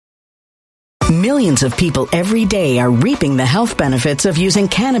Millions of people every day are reaping the health benefits of using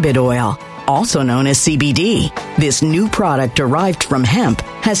cannabis oil, also known as CBD. This new product derived from hemp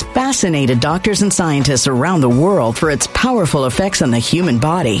has fascinated doctors and scientists around the world for its powerful effects on the human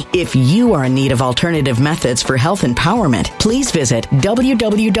body. If you are in need of alternative methods for health empowerment, please visit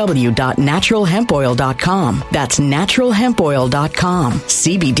www.naturalhempoil.com. That's naturalhempoil.com.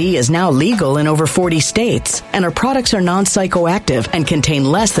 CBD is now legal in over 40 states, and our products are non-psychoactive and contain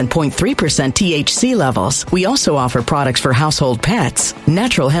less than 0.3% THC levels. We also offer products for household pets.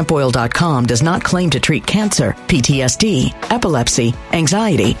 Naturalhempoil.com does not claim to treat cancer, PTSD, epilepsy,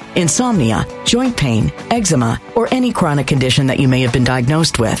 anxiety, insomnia, joint pain, eczema, or any chronic condition that you may have been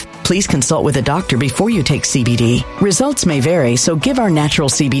diagnosed with. Please consult with a doctor before you take CBD. Results may vary, so give our natural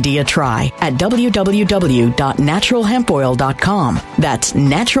CBD a try at www.naturalhempoil.com. That's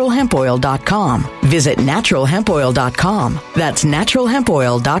naturalhempoil.com. Visit naturalhempoil.com. That's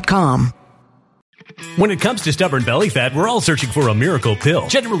naturalhempoil.com. When it comes to stubborn belly fat, we're all searching for a miracle pill.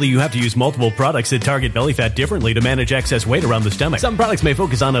 Generally, you have to use multiple products that target belly fat differently to manage excess weight around the stomach. Some products may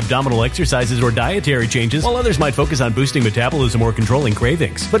focus on abdominal exercises or dietary changes, while others might focus on boosting metabolism or controlling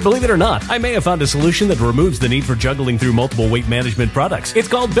cravings. But believe it or not, I may have found a solution that removes the need for juggling through multiple weight management products. It's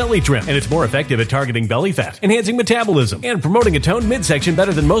called Belly Trim, and it's more effective at targeting belly fat, enhancing metabolism, and promoting a toned midsection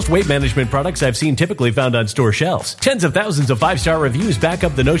better than most weight management products I've seen typically found on store shelves. Tens of thousands of 5-star reviews back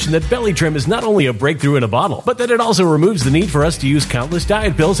up the notion that Belly Trim is not only a breakthrough in a bottle, but that it also removes the need for us to use countless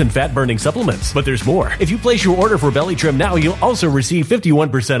diet pills and fat-burning supplements. But there's more. If you place your order for Belly Trim now, you'll also receive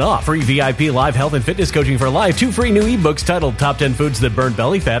 51% off, free VIP live health and fitness coaching for life, 2 free new ebooks titled Top 10 Foods That Burn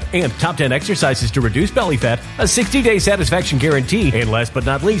Belly Fat and Top 10 Exercises to Reduce Belly Fat, a 60-day satisfaction guarantee, and last but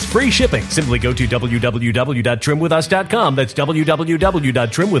not least, free shipping. Simply go to www.trimwithus.com. That's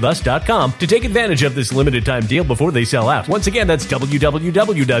www.trimwithus.com to take advantage of this limited time deal before they sell out. Once again, that's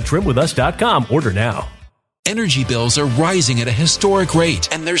www.trimwithus.com. Order now. Energy bills are rising at a historic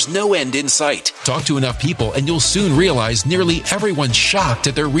rate, and there's no end in sight. Talk to enough people, and you'll soon realize nearly everyone's shocked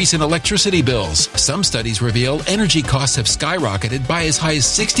at their recent electricity bills. Some studies reveal energy costs have skyrocketed by as high as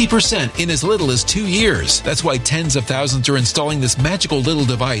 60% in as little as 2 years. That's why tens of thousands are installing this magical little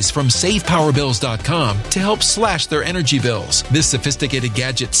device from SavePowerBills.com to help slash their energy bills. This sophisticated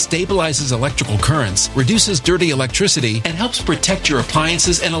gadget stabilizes electrical currents, reduces dirty electricity, and helps protect your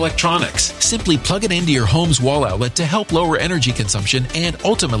appliances and electronics. Simply plug it into your home's wall outlet to help lower energy consumption and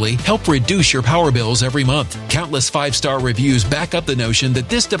ultimately help reduce your power bills every month. Countless 5-star reviews back up the notion that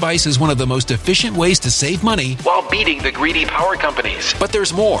this device is one of the most efficient ways to save money while beating the greedy power companies. But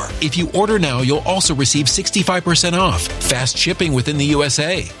there's more. If you order now, you'll also receive 65% off, fast shipping within the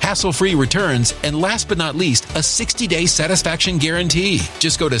USA, hassle-free returns, and last but not least, a 60-day satisfaction guarantee.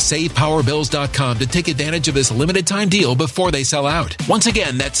 Just go to SavePowerBills.com to take advantage of this limited time deal before they sell out. Once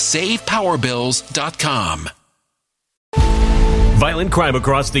again, that's SavePowerBills.com. Violent crime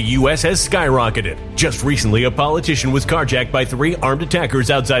across the U.S. has skyrocketed. Just recently, a politician was carjacked by 3 armed attackers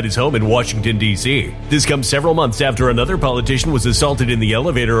outside his home in Washington, D.C. This comes several months after another politician was assaulted in the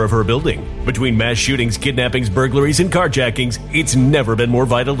elevator of her building. Between mass shootings, kidnappings, burglaries, and carjackings, it's never been more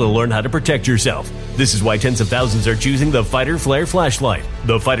vital to learn how to protect yourself. This is why tens of thousands are choosing the Fighter Flare flashlight.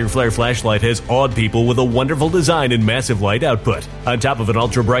 The Fighter Flare flashlight has awed people with a wonderful design and massive light output. On top of an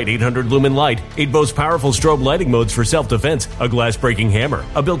ultra-bright 800-lumen light, it boasts powerful strobe lighting modes for self-defense, a glass-breaking hammer,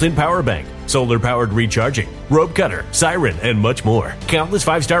 a built-in power bank, solar-powered recharging, rope cutter, siren, and much more. Countless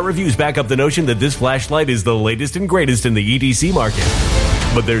 5-star reviews back up the notion that this flashlight is the latest and greatest in the EDC market.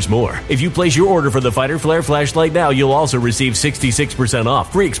 But there's more. If you place your order for the Fighter Flare flashlight now, you'll also receive 66%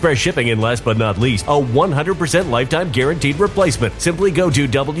 off, free express shipping, and last but not least, a 100% lifetime guaranteed replacement. Simply go to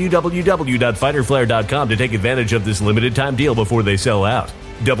www.fighterflare.com to take advantage of this limited time deal before they sell out.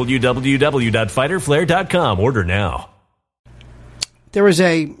 www.fighterflare.com. Order now. There was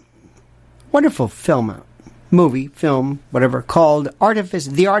a wonderful film, whatever, called The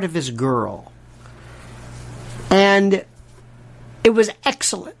Artifice Girl. And it was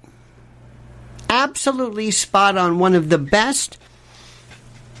excellent. Absolutely spot on. One of the best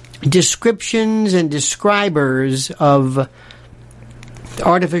descriptions and describers of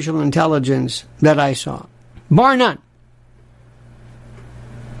artificial intelligence that I saw. Bar none.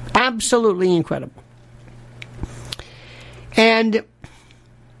 Absolutely incredible. And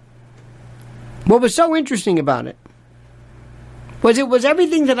what was so interesting about it was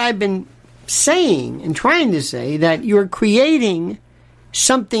everything that I've been saying and trying to say, that you're creating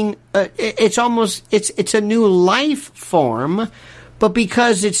something, it's a new life form, but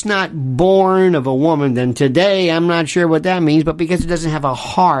because it's not born of a woman, then today, I'm not sure what that means, but because it doesn't have a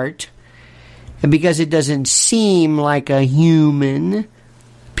heart, and because it doesn't seem like a human,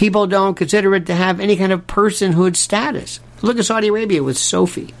 People don't consider it to have any kind of personhood status. Look at Saudi Arabia with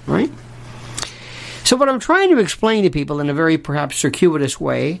Sophie, right? So what I'm trying to explain to people in a very perhaps circuitous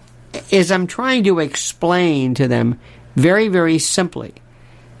way is I'm trying to explain to them very, very simply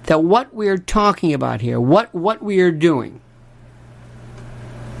that what we're talking about here, what we are doing,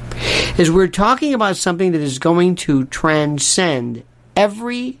 is we're talking about something that is going to transcend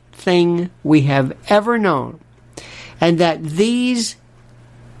everything we have ever known, and that these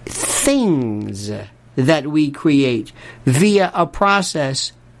things that we create via a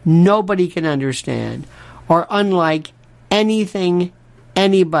process nobody can understand are unlike anything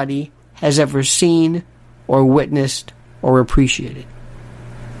anybody has ever seen or witnessed or appreciated.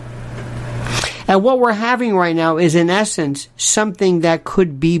 And what we're having right now is, in essence, something that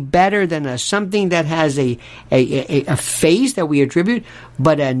could be better than us, something that has a face that we attribute,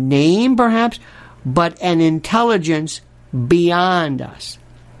 but a name perhaps, but an intelligence beyond us.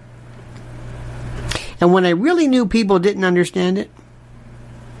 And when I really knew people didn't understand it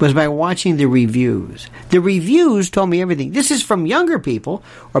was by watching the reviews. The reviews told me everything. This is from younger people,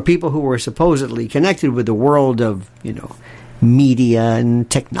 or people who were supposedly connected with the world of, media and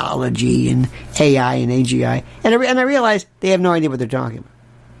technology and AI and AGI. And I realized they have no idea what they're talking about.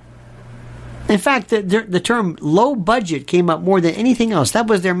 In fact, the term low budget came up more than anything else. That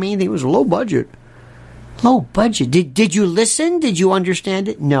was their main thing. It was low budget. Low budget. Did you listen? Did you understand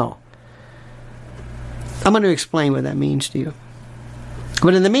it? No. I'm going to explain what that means to you.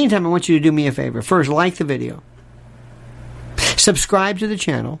 But in the meantime, I want you to do me a favor. First, like the video. Subscribe to the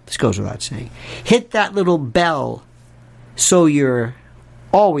channel. This goes without saying. Hit that little bell so you're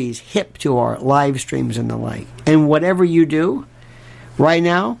always hip to our live streams and the like. And whatever you do right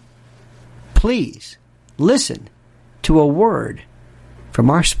now, please listen to a word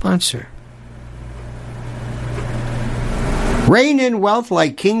from our sponsor. Reign in wealth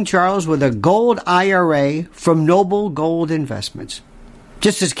like King Charles with a gold IRA from Noble Gold Investments.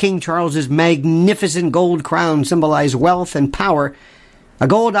 Just as King Charles's magnificent gold crown symbolized wealth and power, a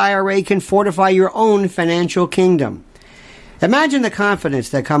gold IRA can fortify your own financial kingdom. Imagine the confidence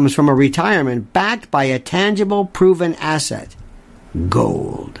that comes from a retirement backed by a tangible, proven asset.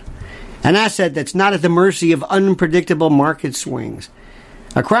 Gold. An asset that's not at the mercy of unpredictable market swings.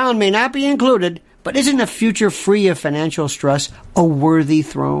 A crown may not be included, but isn't a future free of financial stress a worthy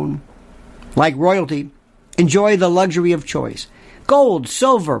throne? Like royalty, enjoy the luxury of choice. Gold,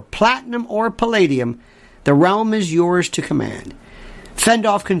 silver, platinum, or palladium, the realm is yours to command. Fend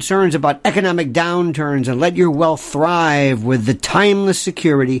off concerns about economic downturns and let your wealth thrive with the timeless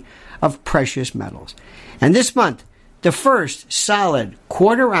security of precious metals. And this month, the first solid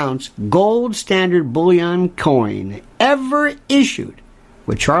quarter-ounce gold standard bullion coin ever issued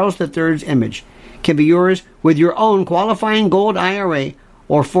with Charles III's image can be yours with your own qualifying gold IRA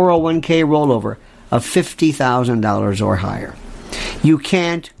or 401k rollover of $50,000 or higher. You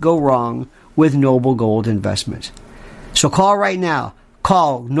can't go wrong with Noble Gold Investments. So call right now.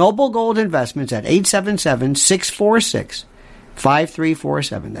 Call Noble Gold Investments at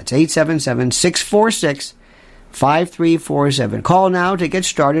 877-646-5347. That's 877-646-5347. Call now to get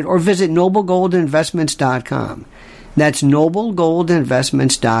started or visit noblegoldinvestments.com. That's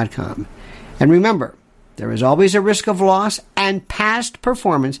noblegoldinvestments.com. And remember, there is always a risk of loss, and past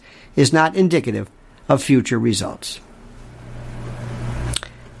performance is not indicative of future results.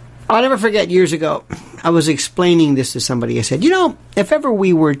 I'll never forget, years ago, I was explaining this to somebody. I said, if ever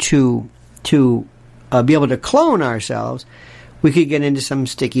we were to be able to clone ourselves, we could get into some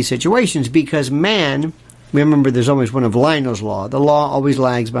sticky situations because man, remember there's always one of Lionel's law. The law always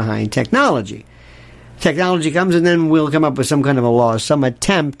lags behind technology. Technology comes and then we'll come up with some kind of a law, some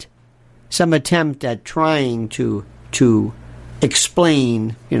attempt at trying to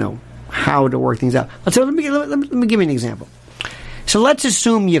explain, how to work things out. So let me give you an example. So let's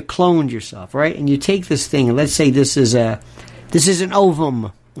assume you cloned yourself, right? And you take this thing, and let's say this is an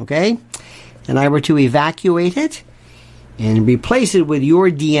ovum, okay? And I were to evacuate it and replace it with your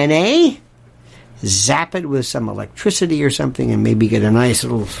DNA, zap it with some electricity or something, and maybe get a nice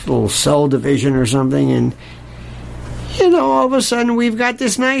little cell division or something, and all of a sudden we've got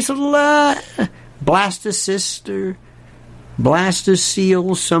this nice little blastocyst or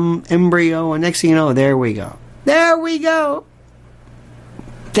blastocele, some embryo, and next thing you know, there we go.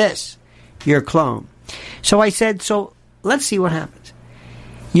 This, your clone. So I said, let's see what happens.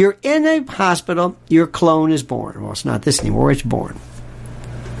 You're in a hospital, your clone is born. Well, it's not this anymore, it's born.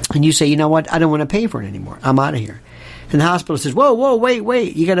 And you say, you know what, I don't want to pay for it anymore. I'm out of here. And the hospital says, whoa,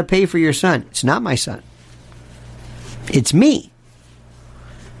 wait, you got to pay for your son. It's not my son. It's me.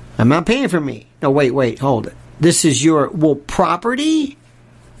 I'm not paying for me. No, wait, hold it. This is your, property?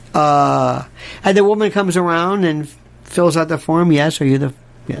 And the woman comes around and fills out the form. Yes, are you the?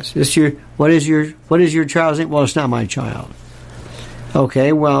 Yes. What is your child's name? Well, it's not my child.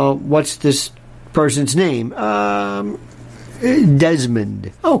 Okay. Well, what's this person's name?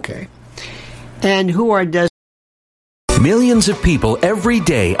 Desmond. Okay. And who are Desmond? Millions of people every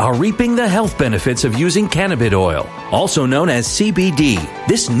day are reaping the health benefits of using cannabis oil, also known as CBD.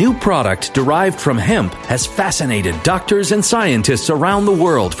 This new product derived from hemp has fascinated doctors and scientists around the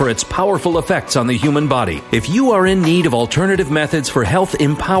world for its powerful effects on the human body. If you are in need of alternative methods for health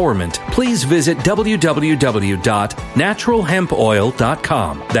empowerment, please visit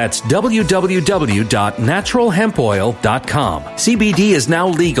www.naturalhempoil.com. That's www.naturalhempoil.com. CBD is now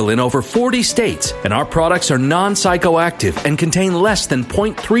legal in over 40 states, and our products are non-psychoactive and contain less than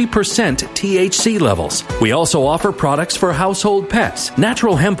 0.3% THC levels. We also offer products for household pets.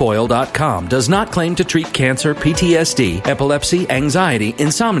 NaturalHempOil.com does not claim to treat cancer, PTSD, epilepsy, anxiety,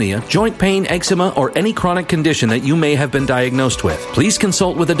 insomnia, joint pain, eczema, or any chronic condition that you may have been diagnosed with. Please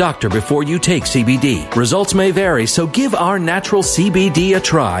consult with a doctor before you take CBD. Results may vary, so give our natural CBD a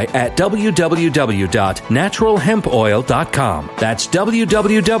try at www.naturalhempoil.com. That's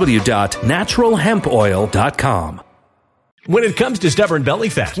www.naturalhempoil.com. When it comes to stubborn belly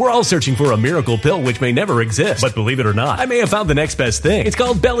fat, we're all searching for a miracle pill which may never exist. But believe it or not, I may have found the next best thing. It's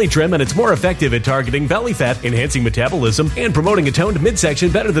called Belly Trim, and it's more effective at targeting belly fat, enhancing metabolism, and promoting a toned midsection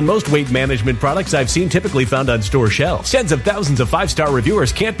better than most weight management products I've seen typically found on store shelves. Tens of thousands of 5-star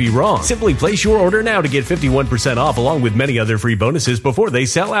reviewers can't be wrong. Simply place your order now to get 51% off along with many other free bonuses before they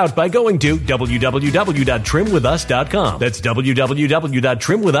sell out by going to www.trimwithus.com. That's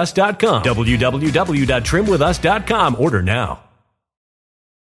www.trimwithus.com. www.trimwithus.com. Order now.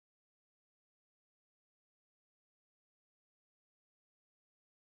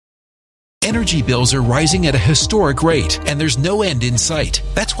 Energy bills are rising at a historic rate, and there's no end in sight.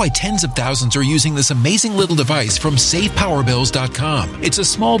 That's why tens of thousands are using this amazing little device from SavePowerBills.com. It's a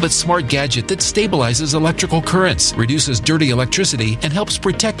small but smart gadget that stabilizes electrical currents, reduces dirty electricity, and helps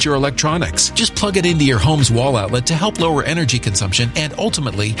protect your electronics. Just plug it into your home's wall outlet to help lower energy consumption and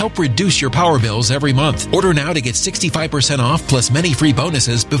ultimately help reduce your power bills every month. Order now to get 65% off plus many free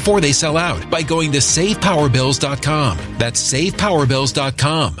bonuses before they sell out by going to SavePowerBills.com. That's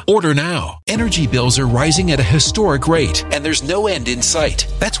SavePowerBills.com. Order now. Energy bills are rising at a historic rate, and there's no end in sight.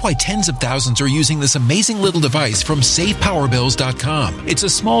 That's why tens of thousands are using this amazing little device from SavePowerBills.com. It's a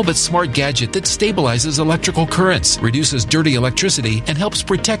small but smart gadget that stabilizes electrical currents, reduces dirty electricity, and helps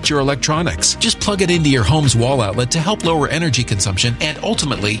protect your electronics. Just plug it into your home's wall outlet to help lower energy consumption and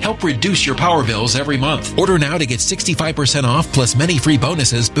ultimately help reduce your power bills every month. Order now to get 65% off plus many free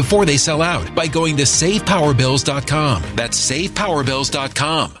bonuses before they sell out by going to SavePowerBills.com. That's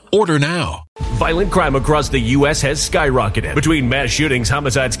SavePowerBills.com. Order now. Violent crime across the U.S. has skyrocketed. Between mass shootings,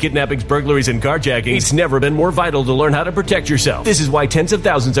 homicides, kidnappings, burglaries, and carjackings, it's never been more vital to learn how to protect yourself. This is why tens of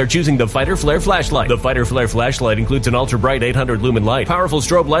thousands are choosing the Fighter Flare flashlight. The Fighter Flare flashlight includes an ultra-bright 800 lumen light, powerful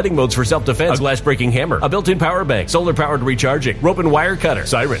strobe lighting modes for self-defense, a glass-breaking hammer, a built-in power bank, solar-powered recharging, rope and wire cutter,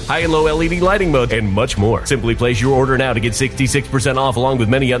 siren, high and low LED lighting mode, and much more. Simply place your order now to get 66% off along with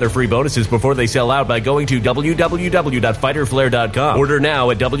many other free bonuses before they sell out by going to www.fighterflare.com. Order now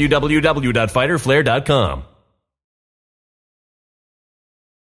at www.fighterflare.com.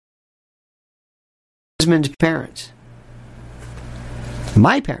 Desmond's parents.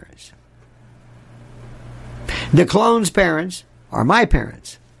 My parents. The clone's parents are my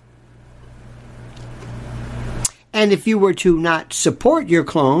parents. And if you were to not support your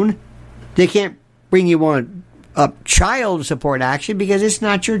clone, they can't bring you on a child support action because it's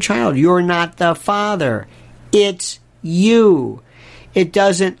not your child. You're not the father. It's you. It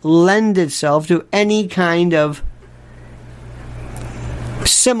doesn't lend itself to any kind of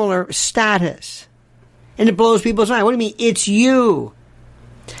similar status. And it blows people's mind. What do you mean? It's you.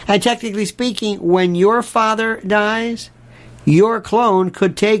 And technically speaking, when your father dies, your clone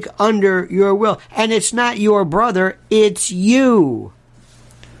could take under your will. And it's not your brother, it's you.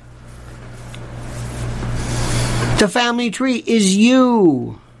 The family tree is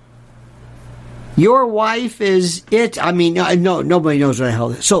you. Your wife is it. I mean, no, nobody knows what the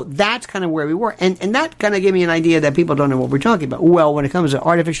hell it is. So that's kind of where we were. And that kind of gave me an idea that people don't know what we're talking about. Well, when it comes to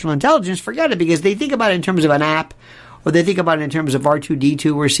artificial intelligence, forget it, because they think about it in terms of an app, or they think about it in terms of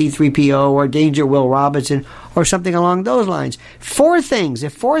R2-D2 or C-3PO or Danger Will Robinson or something along those lines. 4 things.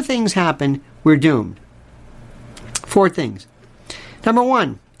 If 4 things happen, we're doomed. 4 things. Number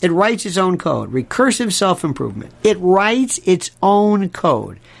 1, it writes its own code. Recursive self-improvement. It writes its own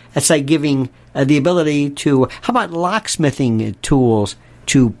code. That's like giving the ability to, how about locksmithing tools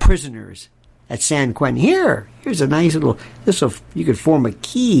to prisoners at San Quentin. Here's a nice little, you could form a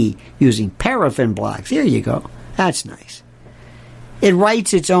key using paraffin blocks. Here you go. That's nice. It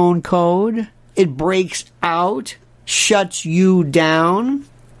writes its own code. It breaks out, shuts you down.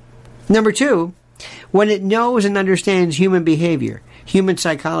 Number 2, when it knows and understands human behavior, human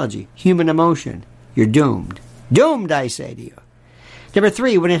psychology, human emotion, you're doomed. Doomed, I say to you. Number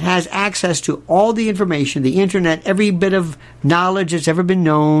 3, when it has access to all the information, the internet, every bit of knowledge that's ever been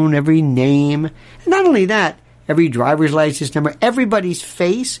known, every name. And not only that, every driver's license number, everybody's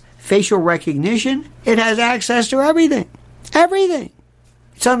face, facial recognition, it has access to everything. Everything.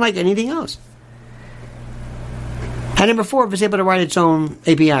 It's unlike anything else. And number 4, if it's able to write its own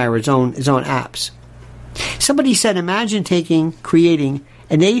API or its own apps. Somebody said, imagine creating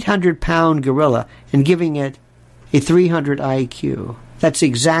an 800-pound gorilla and giving it a 300 IQ. That's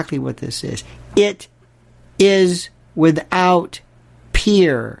exactly what this is. It is without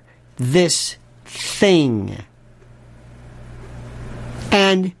peer, this thing.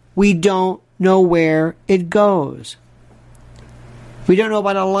 And we don't know where it goes. We don't know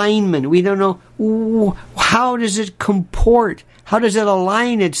about alignment. We don't know how does it comport? How does it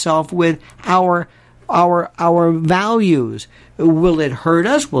align itself with our values? Will it hurt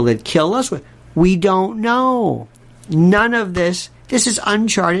us? Will it kill us? We don't know. None of this is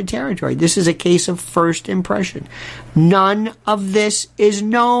uncharted territory. This is a case of first impression. None of this is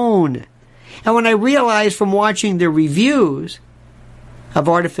known. And when I realized from watching the reviews of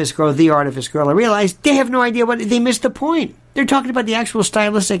Artifice Girl, The Artifice Girl, I realized they have no idea they missed the point. They're talking about the actual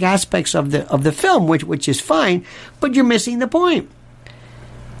stylistic aspects of the film, which is fine, but you're missing the point.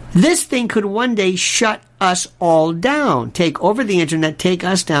 This thing could one day shut us all down, take over the internet, take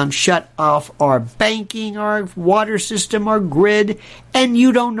us down, shut off our banking, our water system, our grid, and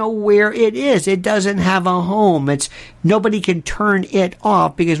you don't know where it is. It doesn't have a home. Nobody can turn it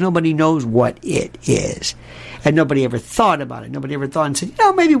off because nobody knows what it is. And nobody ever thought about it. Nobody ever thought and said,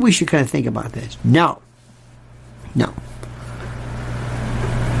 maybe we should kind of think about this. No.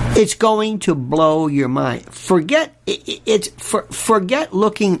 It's going to blow your mind. Forget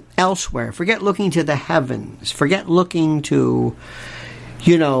looking elsewhere. Forget looking to the heavens. Forget looking to,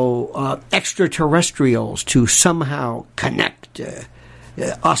 extraterrestrials to somehow connect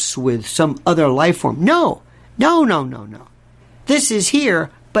us with some other life form. No. This is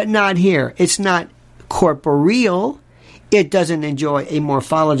here, but not here. It's not corporeal. It doesn't enjoy a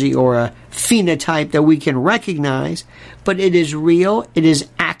morphology or a phenotype that we can recognize, but it is real, it is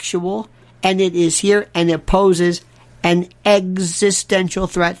actual, and it is here, and it poses an existential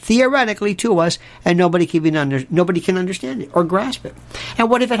threat, theoretically, to us, and nobody can understand it or grasp it. And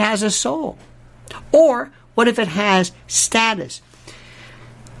what if it has a soul? Or what if it has status?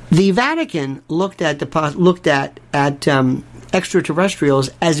 The Vatican looked at extraterrestrials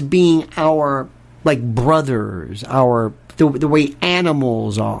as being our brothers, the way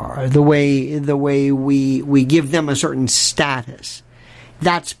animals are, the way we give them a certain status.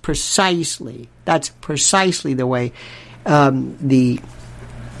 That's precisely the way the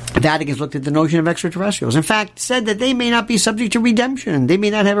Vatican's looked at the notion of extraterrestrials. In fact, said that they may not be subject to redemption. They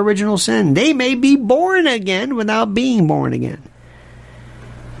may not have original sin. They may be born again without being born again.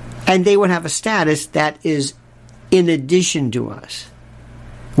 And they would have a status that is in addition to us.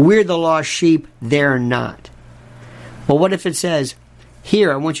 We're the lost sheep, they're not. Well, what if it says,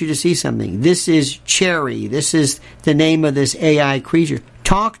 here, I want you to see something. This is Cherry. This is the name of this AI creature.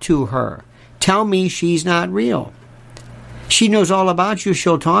 Talk to her. Tell me she's not real. She knows all about you.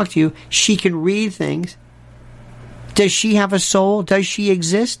 She'll talk to you. She can read things. Does she have a soul? Does she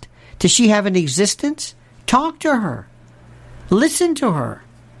exist? Does she have an existence? Talk to her. Listen to her.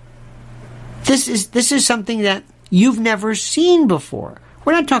 This is something that you've never seen before.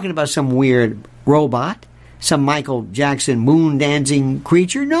 We're not talking about some weird robot, some Michael Jackson moon-dancing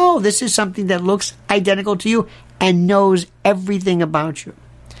creature. No, this is something that looks identical to you and knows everything about you.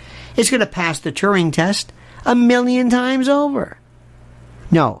 It's going to pass the Turing test 1,000,000 times over.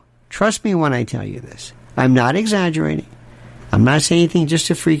 No, trust me when I tell you this. I'm not exaggerating. I'm not saying anything just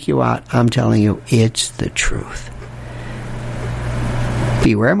to freak you out. I'm telling you, it's the truth.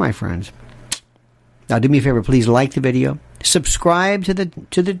 Beware, my friends. Now, do me a favor, please like the video. Subscribe to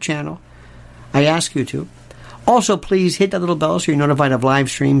the channel. I ask you to. Also, please hit that little bell so you're notified of live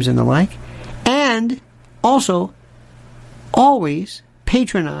streams and the like. And also, always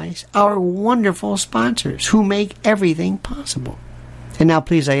patronize our wonderful sponsors who make everything possible. And now,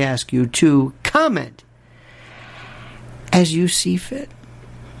 please, I ask you to comment as you see fit.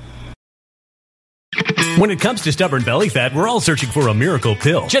 When it comes to stubborn belly fat, we're all searching for a miracle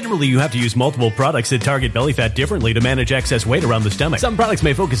pill. Generally, you have to use multiple products that target belly fat differently to manage excess weight around the stomach. Some products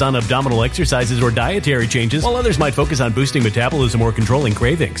may focus on abdominal exercises or dietary changes, while others might focus on boosting metabolism or controlling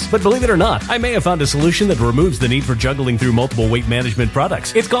cravings. But believe it or not, I may have found a solution that removes the need for juggling through multiple weight management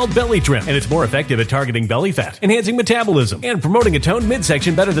products. It's called Belly Trim, and it's more effective at targeting belly fat, enhancing metabolism, and promoting a toned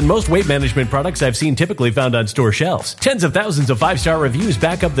midsection better than most weight management products I've seen typically found on store shelves. Tens of thousands of 5-star reviews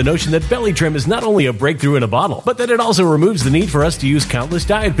back up the notion that Belly Trim is not only a breakthrough in a bottle, but that it also removes the need for us to use countless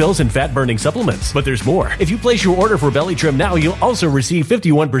diet pills and fat-burning supplements. But there's more. If you place your order for Belly Trim now, you'll also receive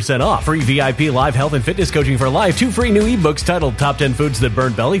 51% off, free VIP live health and fitness coaching for life, 2 free new ebooks titled Top 10 Foods That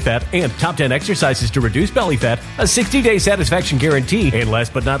Burn Belly Fat and Top 10 Exercises to Reduce Belly Fat, a 60-day satisfaction guarantee, and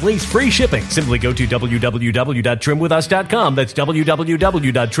last but not least, free shipping. Simply go to www.trimwithus.com. That's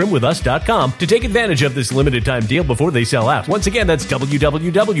www.trimwithus.com to take advantage of this limited time deal before they sell out. Once again, that's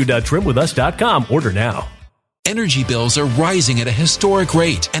www.trimwithus.com. Order now. Energy bills are rising at a historic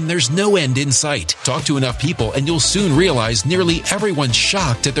rate, and there's no end in sight. Talk to enough people, and you'll soon realize nearly everyone's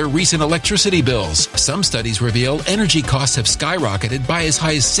shocked at their recent electricity bills. Some studies reveal energy costs have skyrocketed by as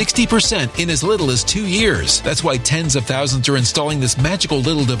high as 60% in as little as 2 years. That's why tens of thousands are installing this magical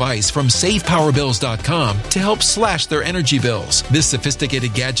little device from SavePowerBills.com to help slash their energy bills. This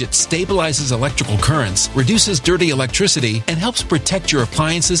sophisticated gadget stabilizes electrical currents, reduces dirty electricity, and helps protect your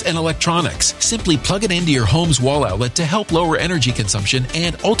appliances and electronics. Simply plug it into your home's wall outlet to help lower energy consumption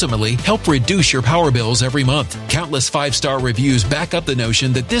and ultimately help reduce your power bills every month. Countless 5-star reviews back up the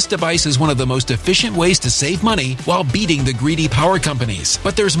notion that this device is one of the most efficient ways to save money while beating the greedy power companies.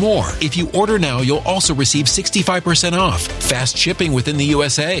 But there's more. If you order now, you'll also receive 65% off, fast shipping within the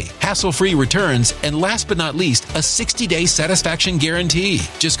USA, hassle-free returns, and last but not least, a 60-day satisfaction guarantee.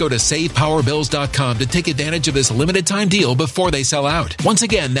 Just go to SavePowerBills.com to take advantage of this limited time deal before they sell out. Once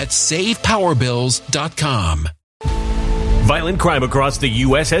again, that's SavePowerBills.com. Violent crime across the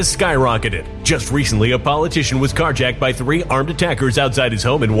U.S. has skyrocketed. Just recently, a politician was carjacked by 3 armed attackers outside his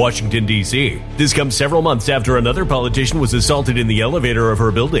home in Washington, D.C. This comes several months after another politician was assaulted in the elevator of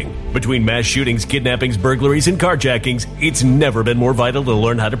her building. Between mass shootings, kidnappings, burglaries, and carjackings, it's never been more vital to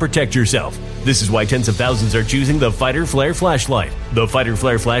learn how to protect yourself. This is why tens of thousands are choosing the Fighter Flare flashlight. The Fighter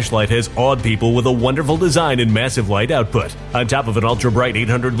Flare flashlight has awed people with a wonderful design and massive light output. On top of an ultra-bright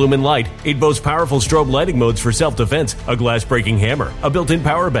 800-lumen light, it boasts powerful strobe lighting modes for self-defense, a glass-breaking hammer, a built-in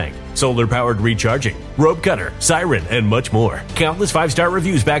power bank, solar-powered recharging, rope cutter, siren, and much more. Countless 5-star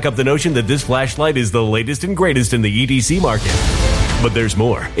reviews back up the notion that this flashlight is the latest and greatest in the EDC market. But there's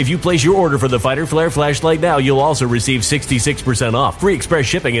more. If you place your order for the Fighter Flare flashlight now, you'll also receive 66% off, free express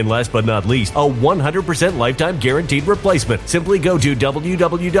shipping, and last but not least, a 100% lifetime guaranteed replacement. Simply go to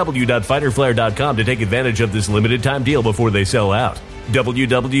www.fighterflare.com to take advantage of this limited time deal before they sell out.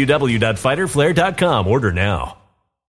 www.fighterflare.com. Order now.